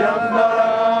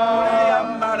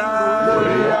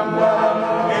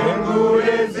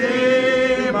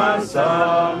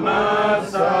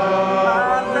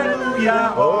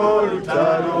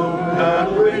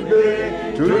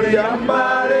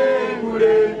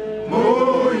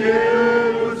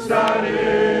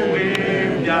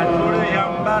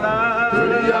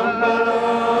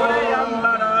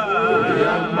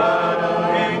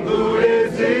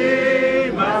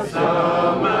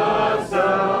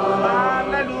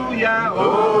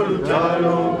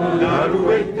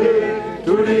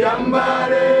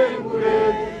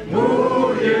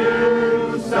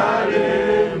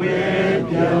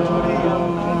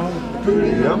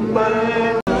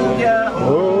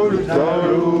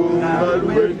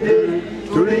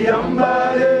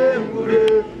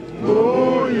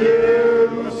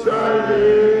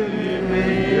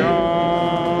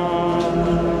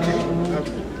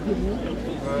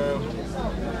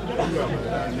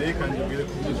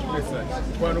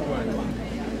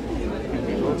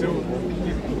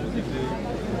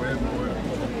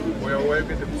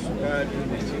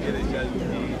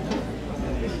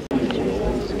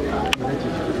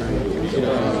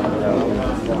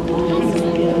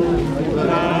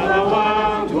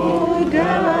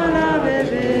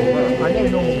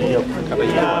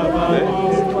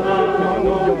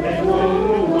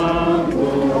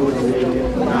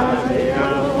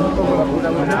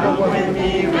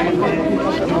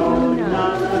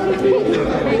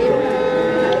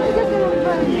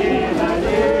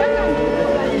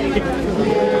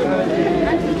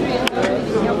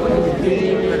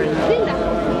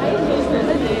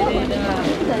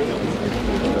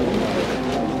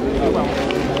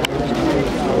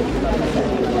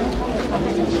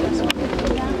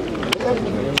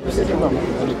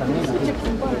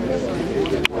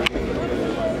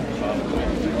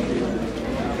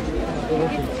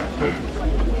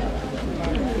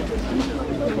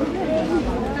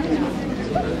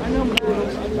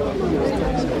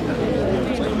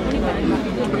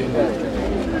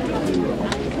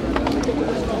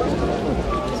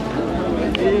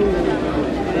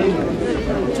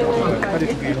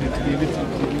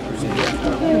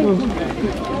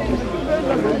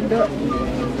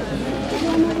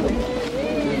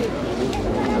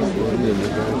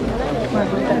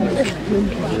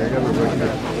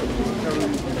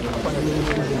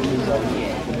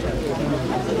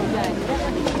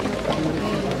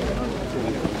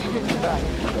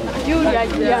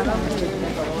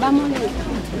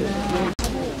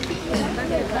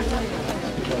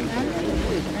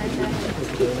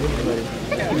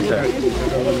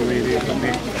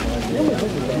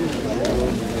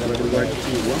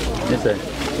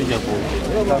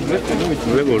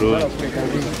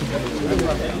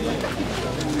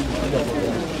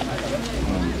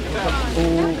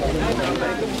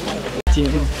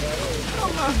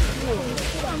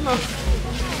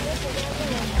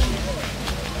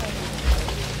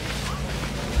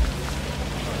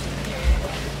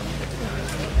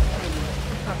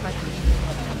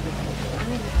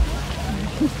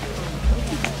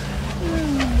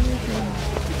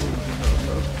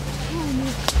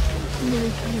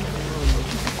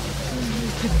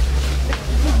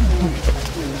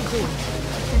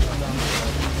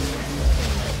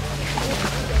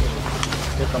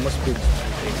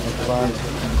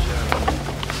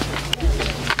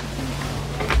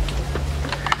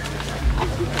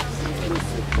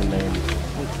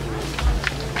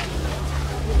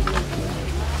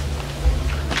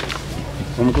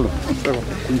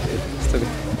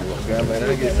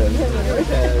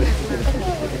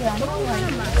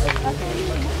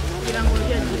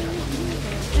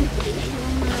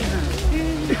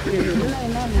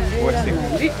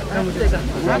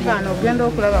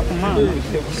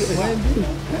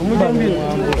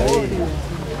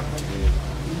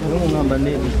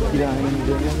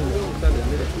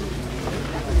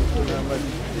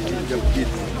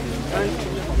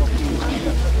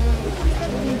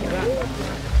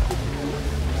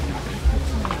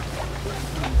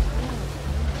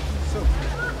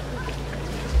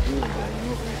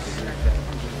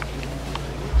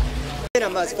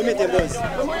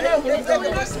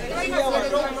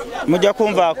Mujja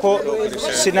kumvaako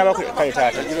sinaba kale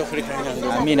taata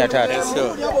amina taata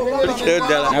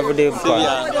navudde mukwano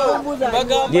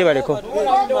byebaleko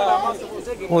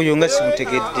oyo nga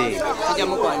simutegedde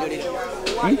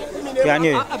yani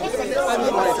oyo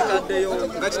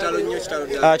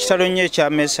kitalo nnyo ekya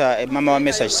mesa mama wa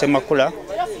mesa kisemakula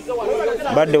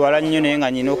badde wala nnyo naye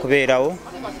nga nyina okubeerawo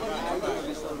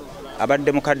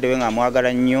abadde mukadde we nga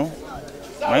amwagala nnyo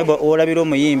naye olabira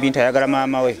omuyimbi nti ayagala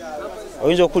maama we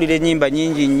oyinza okulira ennyimba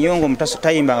nnyingi nnyo ng'omuntu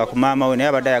tayimbanga ku maama we naye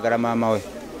abadde ayagala maama we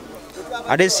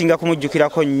ate esinga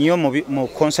kumujjukirako nnyo mu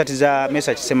konsati za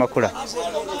Mesa Kisemakula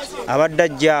abadde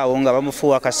ajjaawo nga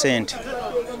bamufuuwa akasente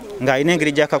ng'alina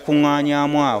engeri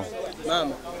gy'akakuŋŋaanyaamu awo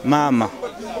maama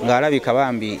ng'alabika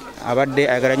bambi abadde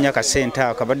ayagala nnyo akasente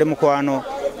ako kabadde mukwano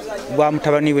gwa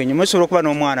mutabani we nnyo musobola okuba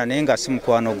n'omwana naye nga si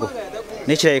mukwano gwo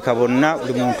n'ekirabika bonna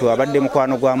buli muntu abadde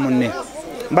mukwano gwa munne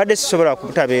mbadde sisobola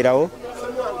kubutabeerawo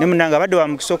ne munnange abadde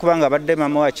wamukisa okuba nga abadde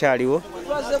maama we akyaliwo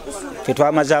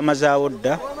tetwamazaawo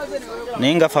dda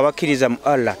naye nga ffe abakkiriza mu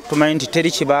Allah tumanyi nti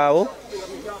teri kibaawo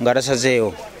nga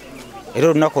tasazeewo era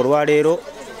olunaku olwaleero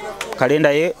kalenda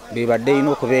ye bibadde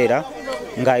erina okubeera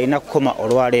ng'alina kukoma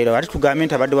olwaleero ate tugambye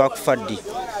nti abadde wakufa ddi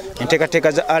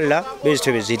enteekateeka za Allah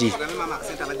bezito bwe ziri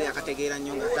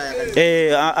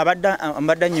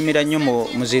abadde anyumira nnyo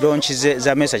mu zironki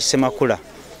za Mesa Kisemakula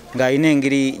ng'alina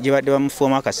engeri gye badde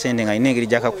bamufuumu akasente ng'alina engeri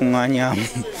gy'akakuŋŋaanyaamu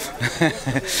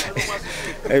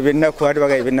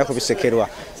ebyennaku bisekerwa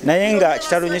naye nga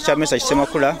kitalo nnyo kya Mesa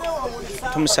Kisemakula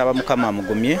tumusaba Mukama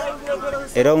amugumye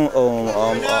era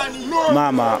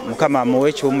maama Mukama amuwe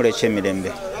ekiwummulo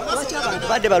eky'emirembe.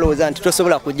 Badde balowooza nti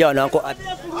tosobola kujja wanako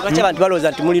lwaki abantu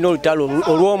balowooza nti mulina olutalo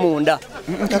olw'omunda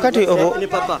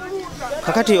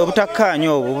kakati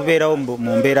obutakkaanya obwo bubeerawo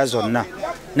mu mbeera zonna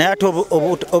naye ate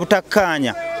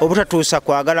obutakkaanya obutatuusa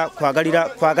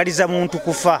kwagaliza muntu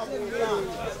kufa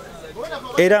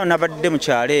era nabadde mu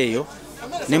kyalo eyo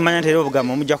nemmanya nti era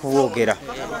obugambo mujja kubwogera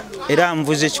era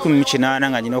nvuze 18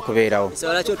 nga nyina okubeerawo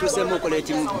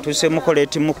tuseemu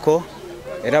koleetimuko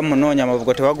era munoonya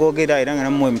amavugo tewagogera era nga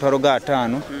namuwa emitwalo ga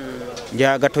 5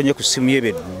 njagatonye ku ssimu ye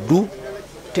beddu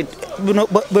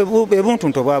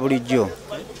bebuntuntu obwa bulijjo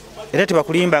era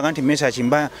tebakulimbanga nti Mesa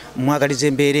kimba mwagaliza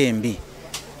embeera embi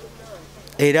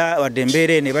era wadde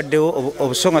embeera eno ebaddewo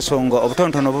obusongasonga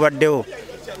obutonotono obubaddewo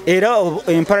era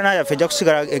empalana yaffe ejja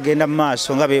kusigala egenda mu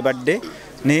maaso nga beebadde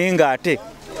naye ng'ate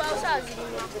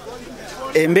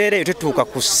embeera eyo tetuuka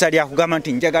ku ssa lya kugamba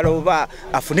nti njagala oba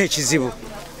afune ekizibu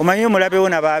omanyi omulabewo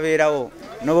nabaabeerawo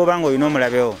n'oba nga olina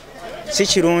omulabewo si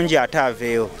kirungi ate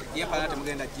aveewo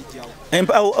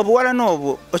obuwala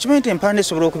n'obwo okimanyi nti empanda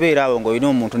esobola okubeeraawo ng'olina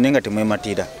omuntu naye nga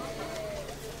temwematira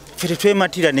ffe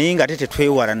tetwematira naye nga ate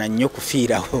tetwewalana nnyo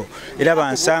kufiirawo era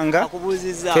bansanga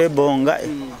twebonga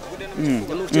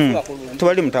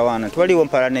tewali mutawaana tewaliwo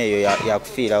mpalana eyo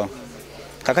yakufiirawo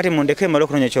kakati mundeke emala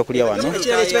okunoonya ekyokulya wano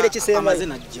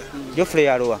Jofre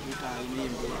yaluwa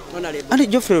andi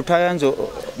Jofre Lutayanzo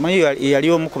manyi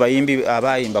yali omu ku bayimbi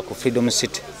abayimba ku Freedom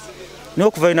City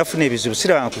n'okuva inafuna ebizibu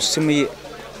sirabanga ku ssimu ye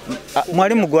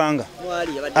mwali mu ggwanga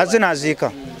azze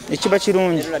n'aziika ekiba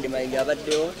kirungi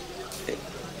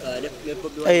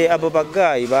abo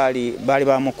bagaayi baali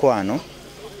ba mukwano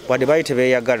wadde baali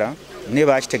tebeeyagala naye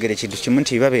bakitegera ekintu kimu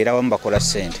nti babeerawamu bakola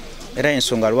ssente era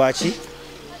ensonga lwaki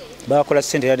bakola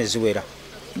ssente era ne ziwera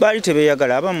baali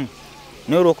tebeeyagala abamu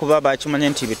naye olw'okuba bakimanya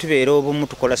nti bwe tubeera obumu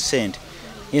tukola ssente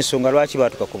ensonga lwaki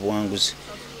baatuka ku buwanguzi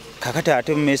kakati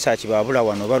ate mu Mesa kibaabula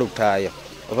wano oba Lutaaya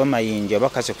oba Mayinja oba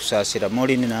Kase kusaasira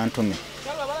Molini n'Antume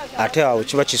ate awo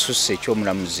kiba kisusse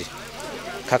eky'omulamuzi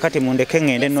kakati mundeke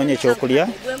ngende nnoonye ekyokulya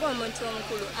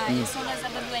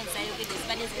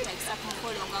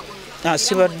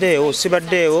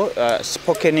sibaddeewo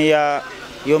spokeni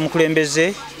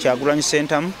y'omukulembeze Kyagulanyi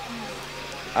Ssentamu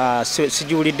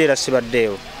sigiwulidde era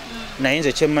sibaddeewo naye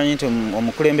nze kyemmanyi nti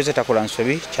omukulembeze takola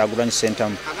nsobi Kyagulanyi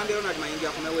Ssentamu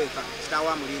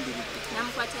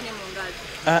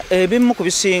ebimu ku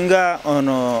bisinga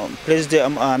ono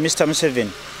Mr.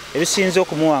 Museveni ebisinze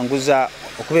okumuwanguza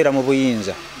okubeera mu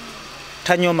buyinza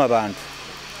tanyooma bantu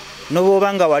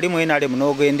n'obwoba nga wali mu NRM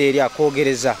n'ogenda eri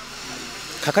akwogereza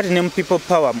kakati ne mu people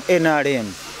power mu NRM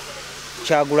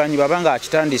Kyagulanyi baba nga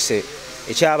akitandise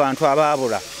eky'abantu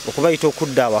abaabula okubayita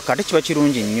okudda awaka ate kiba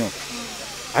kirungi nnyo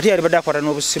ate yali badde akwata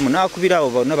n'obusimu n'akubira abo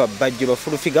bonna babbajjo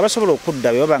bafulufiga basobola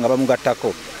okudda be baba nga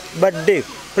bamugattako badde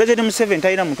President Museveni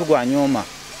talina muntu gwanyooma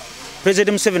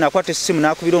President Museveni akwata essimu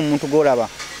n'akubira omuntu gw'olaba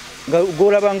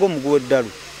ng'omuguwa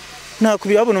eddalu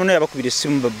n'akubira abo bonna yabakubira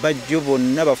essimu babbajjo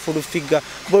bonna bafulufiga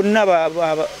bonna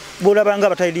b'olaba nga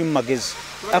abatalina mu magezi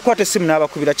akwata essimu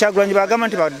n'abakubira Kyagulanyi bagamba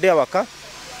nti badde awaka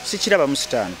sikiraba mu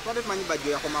sitaani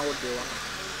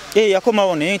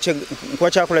yakomawo naye nkuba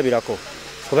kyakulabirako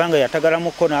kubanga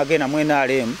yatagalamuko n'agenda mu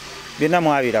NRM byonna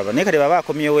mwabiraba naye kati baba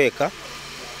akomyewo eka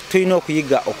tulina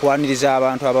okuyiga okuwaniriza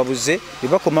abantu ababuze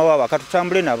bebakomawo awaka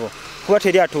tutambule nabo kuba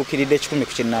teri atuukiridde 10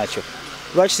 ku kinnaakyo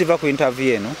lwaki siva ku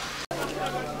interview eno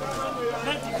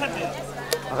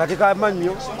akati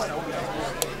kamannyo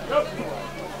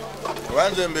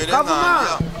wanze mbere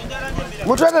nganja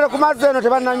mutwegere ku mazzi eno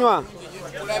tebannanywa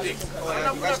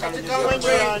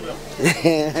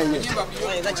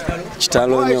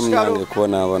Kitalo nnyo munange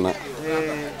kubonaabona.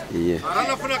 Ye.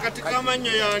 Anafuna katika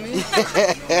amanyo yani.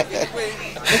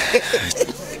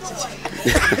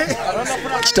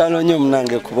 Kitalo nnyo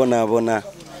munange kubonaabona.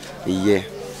 Ye.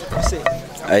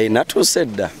 Ai natuuse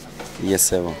dda.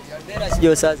 Yesebo.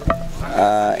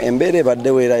 Embeera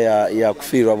ebaddewo era ya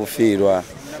kufiirwa bufiirwa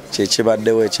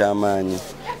kyekibaddewo ekyamaanyi.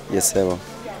 Yesebo.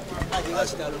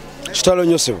 Kitalo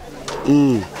nnyo sebo.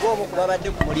 Babadde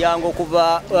ku mulyango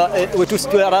kuva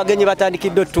wetusitwe abagenyi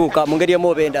batandikidde otuuka mu ngeri emu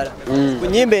oba endala. Ku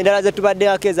nnyimba endala ze tubadde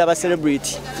akeeza aba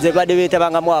celebrity ze badde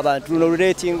beetabangamu abantu luno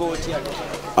luleetinga otya?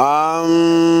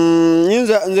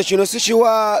 Nze kino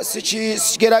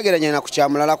sikigeraageranya na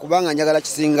kukyamulala kubanga njagala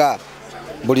kisinga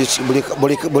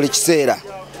buli kiseera.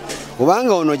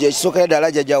 Kubanga ono gye kisookera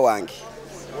ddala jjajja wange.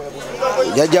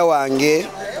 Jjajja wange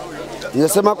nze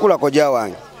Ssemakula kojja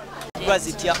wange.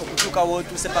 Bazitya okutuuka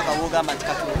w'otuuse paka w'ogamba nti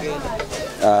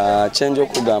katugenda. Kyenja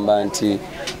okugamba nti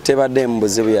tebadde mu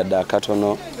buzibu yadde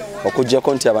akatono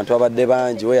okuggyako nti abantu babadde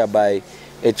bangi whereby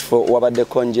ekifo wabadde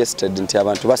congested nti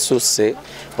abantu basusse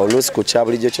oluusi ku kya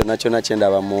bulijjo kyonna kyonna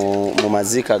kyendaba mu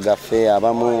maziika gaffe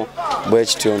abamu bwe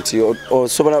kityo nti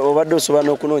obadde osobola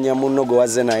n'okunoonya munno gwe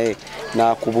wazze naye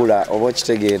n'akubula oba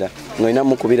okitegeera ng'olina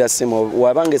mukubira ssimu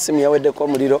wabanga essimu yaweddeko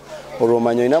omuliro olwo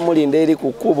omanya olina mulinda eri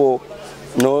ku kkubo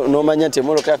n'omanya nti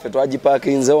emmotoka yaffe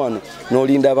twagipaakinze wano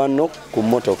n'olinda banno ku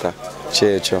mmotoka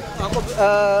kyekyo.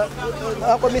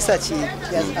 Akomisa ki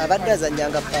abadde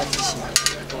azannyanga paati ki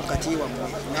wakati wammwe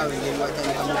naawe ngeri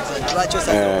watandika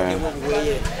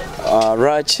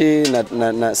lwaki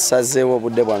nasazeewo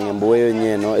obudde bwange mbuweeyo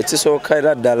nnyo eno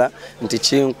ekisookera ddala nti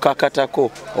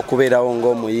kinkakatako okubeerawo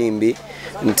ng'omuyimbi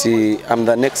nti am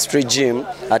the next regime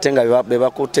ate nga be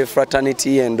bakutte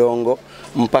fraternity y'endongo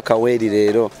mpaka weeri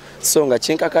leero so nga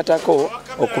kinkakatako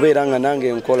okubeera nga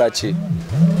nange nkola ki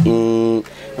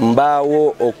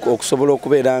mbaawo okusobola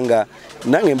okubeera nga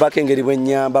nange mbako engeri bwe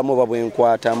nnyambamu oba bwe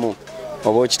nkwatamu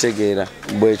oba okitegeera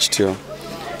bwe kityo.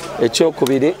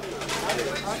 Ekyokubiri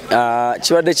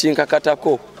kibadde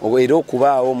kinkakatako era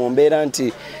okubaawo mu mbeera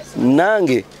nti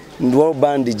nange ndiwo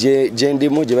bandi gye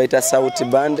ndimu gye bayita South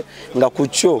Band nga ku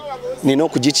kyo nina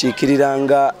okugikiikirira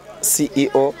nga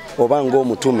CEO oba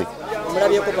ng'omutume.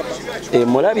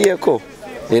 Mulabyeko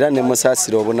era ne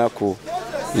musaasira obunaku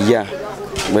ya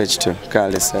bwe kityo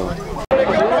kale sawa.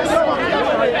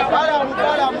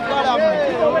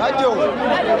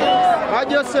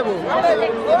 Ajo sebo.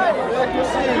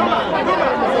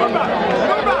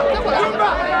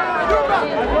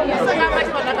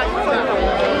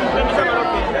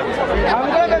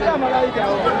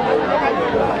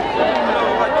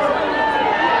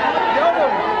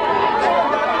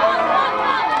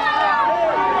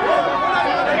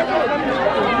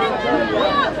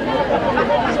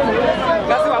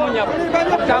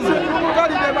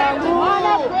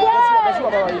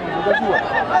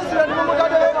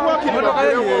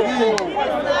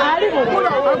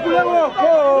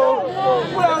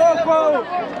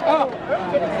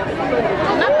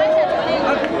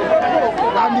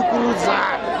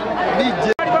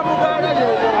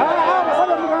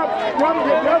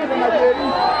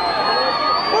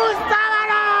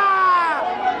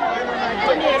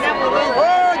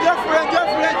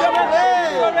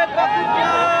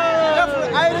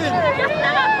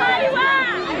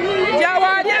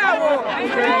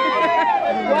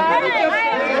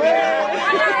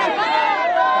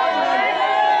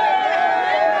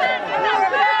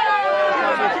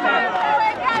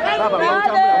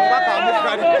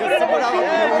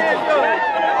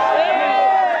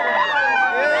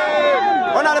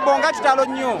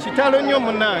 Kitalo nnyo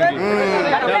munange.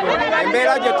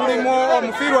 Embeera gye tulimu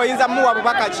omufiirwa oyinza muwa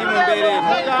bubaka ki mu mbeera eno?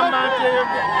 Mugamba nti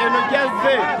eno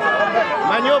gyazze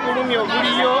manyi obulumi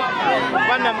obuliyo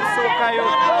banamusookayo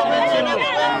kimu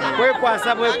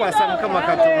bwekwasa Mukama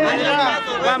Katonda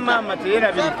bamaama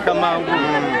teyerabirika mangu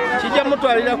kijja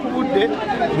mutwalira ku budde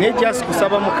naye just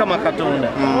kusaba Mukama Katonda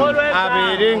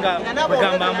abeere nga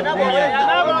bagamba amugumya.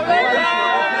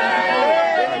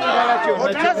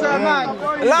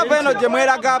 Lava eno gye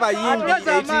mweraga abayimbi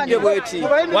etidde bweti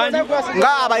nga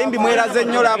abayimbi mweraze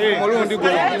nnyo lava omulundi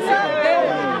guno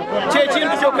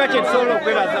kyekintu kyokka kye tusobola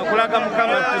okweraza kulaga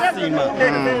Mukama tusiima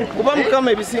kuba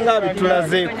Mukama ebisinga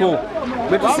bitulazeeko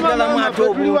bwe tusigalamu ate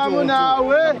obuntu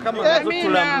Mukama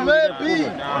azotulamu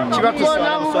kiba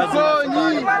tusaala muswazi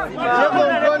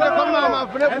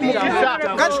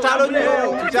Kitalo nnyo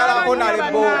mukyala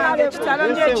Honorable. Kitalo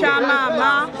nnyo ekyamaama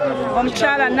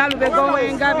omukyala Nalubega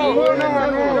ow'Engabi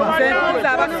nze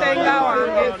abasenga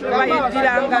wange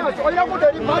bayiddiranga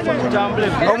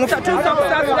omutatuusa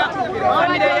okusaasira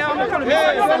famire y'omukulu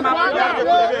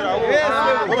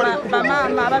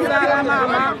bamaama abazaala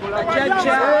maama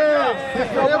bajjajja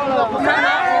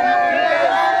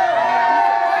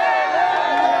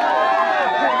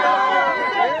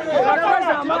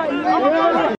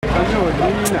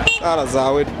Sala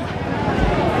zawedde.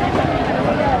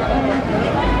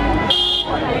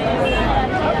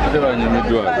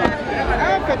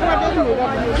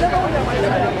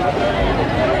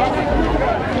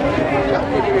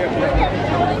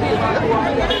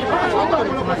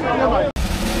 Thank you.